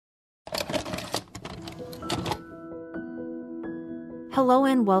Hello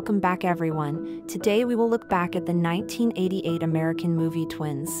and welcome back everyone. Today we will look back at the 1988 American movie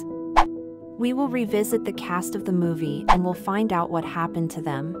Twins. We will revisit the cast of the movie and we'll find out what happened to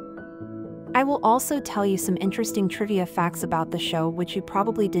them. I will also tell you some interesting trivia facts about the show which you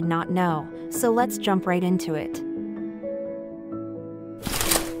probably did not know, so let's jump right into it.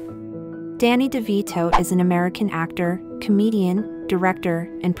 Danny DeVito is an American actor, comedian, director,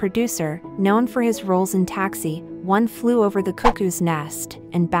 and producer, known for his roles in Taxi, One Flew Over the Cuckoo's Nest,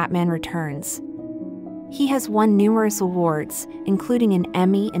 and Batman Returns. He has won numerous awards, including an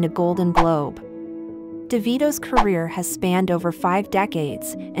Emmy and a Golden Globe. DeVito's career has spanned over 5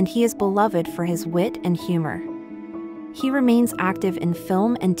 decades, and he is beloved for his wit and humor. He remains active in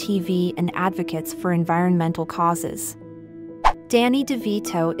film and TV and advocates for environmental causes. Danny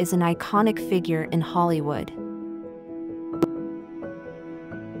DeVito is an iconic figure in Hollywood.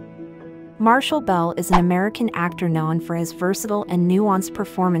 Marshall Bell is an American actor known for his versatile and nuanced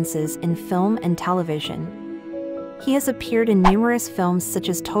performances in film and television. He has appeared in numerous films such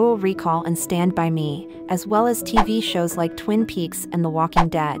as Total Recall and Stand By Me, as well as TV shows like Twin Peaks and The Walking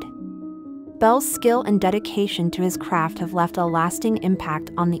Dead. Bell's skill and dedication to his craft have left a lasting impact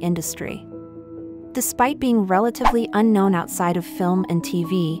on the industry. Despite being relatively unknown outside of film and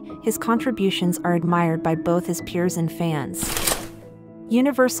TV, his contributions are admired by both his peers and fans.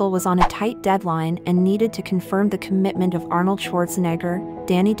 Universal was on a tight deadline and needed to confirm the commitment of Arnold Schwarzenegger,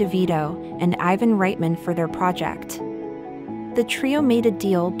 Danny DeVito, and Ivan Reitman for their project. The trio made a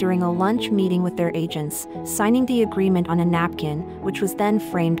deal during a lunch meeting with their agents, signing the agreement on a napkin, which was then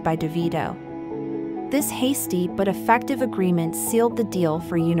framed by DeVito. This hasty but effective agreement sealed the deal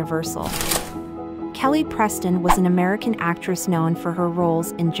for Universal. Kelly Preston was an American actress known for her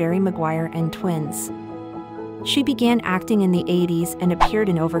roles in Jerry Maguire and Twins. She began acting in the 80s and appeared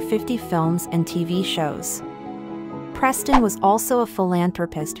in over 50 films and TV shows. Preston was also a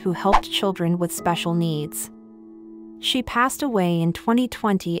philanthropist who helped children with special needs. She passed away in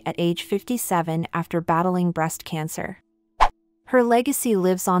 2020 at age 57 after battling breast cancer. Her legacy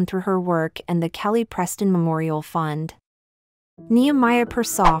lives on through her work and the Kelly Preston Memorial Fund. Nehemiah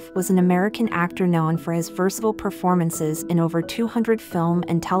Persoff was an American actor known for his versatile performances in over 200 film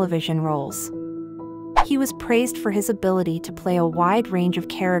and television roles. He was praised for his ability to play a wide range of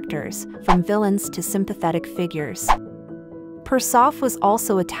characters, from villains to sympathetic figures. Persoff was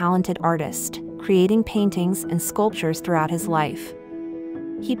also a talented artist, creating paintings and sculptures throughout his life.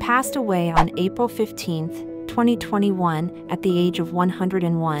 He passed away on April 15, 2021, at the age of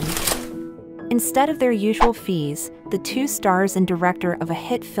 101. Instead of their usual fees, the two stars and director of a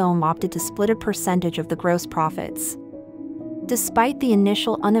hit film opted to split a percentage of the gross profits. Despite the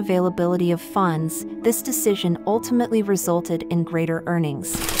initial unavailability of funds, this decision ultimately resulted in greater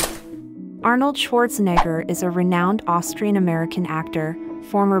earnings. Arnold Schwarzenegger is a renowned Austrian-American actor,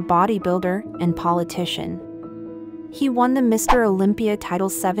 former bodybuilder, and politician. He won the Mr. Olympia title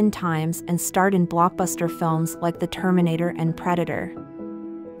 7 times and starred in blockbuster films like The Terminator and Predator.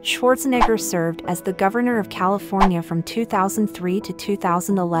 Schwarzenegger served as the governor of California from 2003 to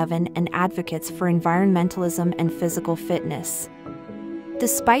 2011 and advocates for environmentalism and physical fitness.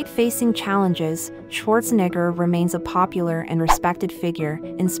 Despite facing challenges, Schwarzenegger remains a popular and respected figure,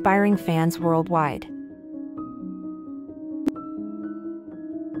 inspiring fans worldwide.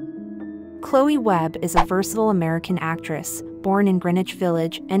 Chloe Webb is a versatile American actress, born in Greenwich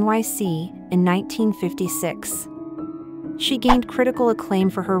Village, NYC, in 1956. She gained critical acclaim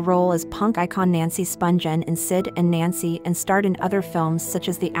for her role as punk icon Nancy Spungen in Sid and Nancy and starred in other films such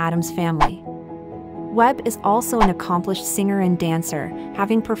as The Addams Family. Webb is also an accomplished singer and dancer,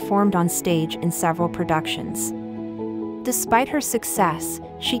 having performed on stage in several productions. Despite her success,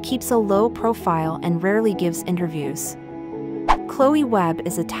 she keeps a low profile and rarely gives interviews. Chloe Webb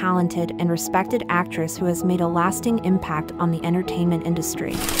is a talented and respected actress who has made a lasting impact on the entertainment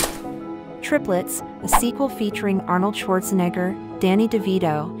industry. Triplets, a sequel featuring Arnold Schwarzenegger, Danny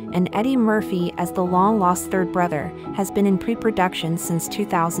DeVito, and Eddie Murphy as the long-lost third brother, has been in pre-production since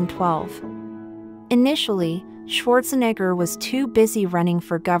 2012. Initially, Schwarzenegger was too busy running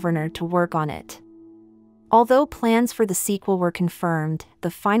for governor to work on it. Although plans for the sequel were confirmed, the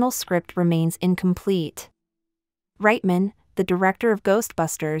final script remains incomplete. Reitman, the director of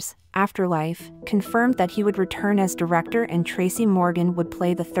Ghostbusters: Afterlife, confirmed that he would return as director and Tracy Morgan would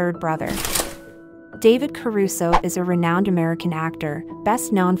play the third brother. David Caruso is a renowned American actor,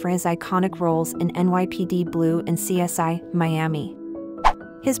 best known for his iconic roles in NYPD Blue and CSI: Miami.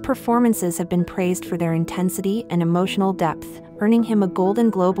 His performances have been praised for their intensity and emotional depth, earning him a Golden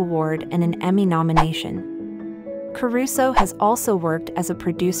Globe Award and an Emmy nomination. Caruso has also worked as a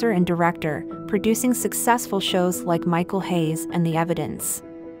producer and director, producing successful shows like Michael Hayes and The Evidence.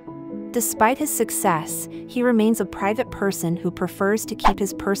 Despite his success, he remains a private person who prefers to keep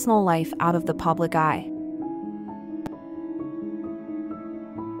his personal life out of the public eye.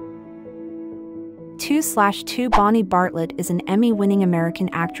 2/2 Bonnie Bartlett is an Emmy-winning American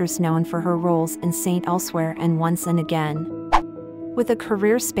actress known for her roles in Saint Elsewhere and Once and Again. With a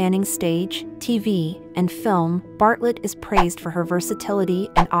career spanning stage, TV, and film, Bartlett is praised for her versatility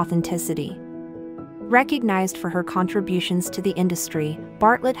and authenticity. Recognized for her contributions to the industry,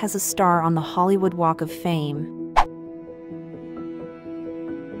 Bartlett has a star on the Hollywood Walk of Fame.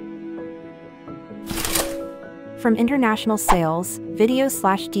 From international sales,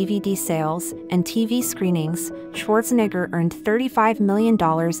 video/DVD sales, and TV screenings, Schwarzenegger earned $35 million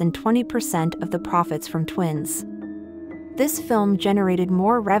and 20% of the profits from Twins. This film generated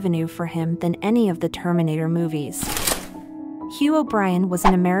more revenue for him than any of the Terminator movies. Hugh O'Brien was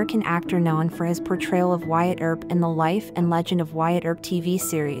an American actor known for his portrayal of Wyatt Earp in the Life and Legend of Wyatt Earp TV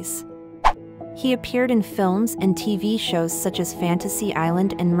series. He appeared in films and TV shows such as Fantasy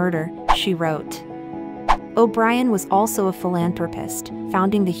Island and Murder, She Wrote. O'Brien was also a philanthropist,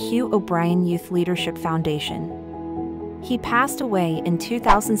 founding the Hugh O'Brien Youth Leadership Foundation. He passed away in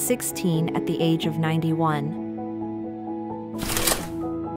 2016 at the age of 91.